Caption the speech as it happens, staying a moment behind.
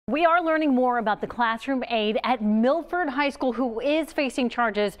We are learning more about the classroom aide at Milford High School who is facing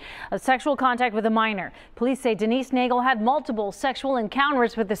charges of sexual contact with a minor. Police say Denise Nagle had multiple sexual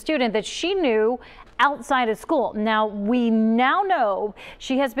encounters with a student that she knew outside of school. Now, we know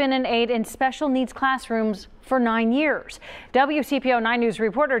she has been an aide in special needs classrooms for 9 years. WCPO 9 News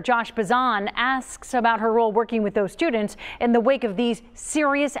reporter Josh Bazan asks about her role working with those students in the wake of these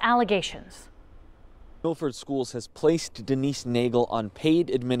serious allegations. Milford Schools has placed Denise Nagle on paid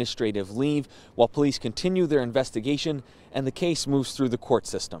administrative leave while police continue their investigation and the case moves through the court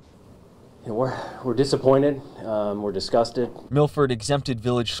system. We're disappointed, we're disgusted. Milford Exempted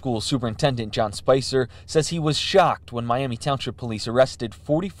Village School Superintendent John Spicer says he was shocked when Miami Township Police arrested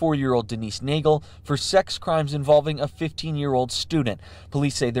 44-year-old Denise Nagle for sex crimes involving a 15-year-old student.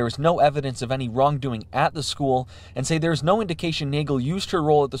 Police say there is no evidence of any wrongdoing at the school and say there is no indication Nagle used her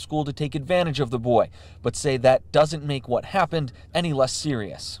role at the school to take advantage of the boy, but say that doesn't make what happened any less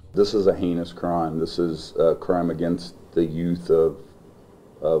serious. This is a heinous crime. This is a crime against the youth of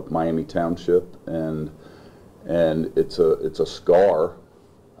Miami Township, and it's a scar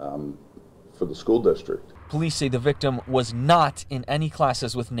for the school district. Police say the victim was not in any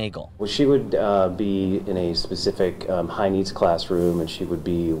classes with Nagle. Well, she would be in a specific high needs classroom, and she would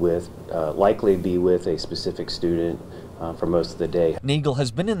be with, likely be with a specific student for most of the day. Nagle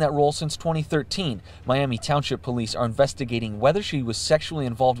has been in that role since 2013. Miami Township Police are investigating whether she was sexually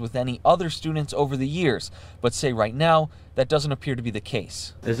involved with any other students over the years, but say right now that doesn't appear to be the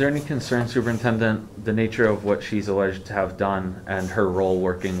case. Is there any concern, Superintendent, the nature of what she's alleged to have done and her role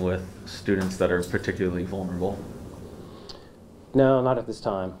working with students that are particularly vulnerable? No, not at this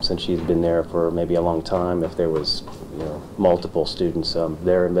time. Since she's been there for maybe a long time, if there was multiple students,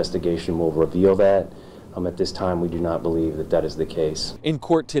 their investigation will reveal that. At this time, we do not believe that that is the case. In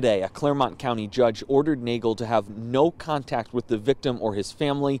court today, a Claremont County judge ordered Nagle to have no contact with the victim or his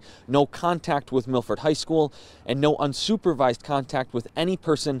family, no contact with Milford High School, and no unsupervised contact with any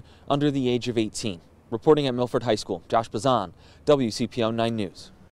person under the age of 18. Reporting at Milford High School, Josh Bazan, WCPO 9 News.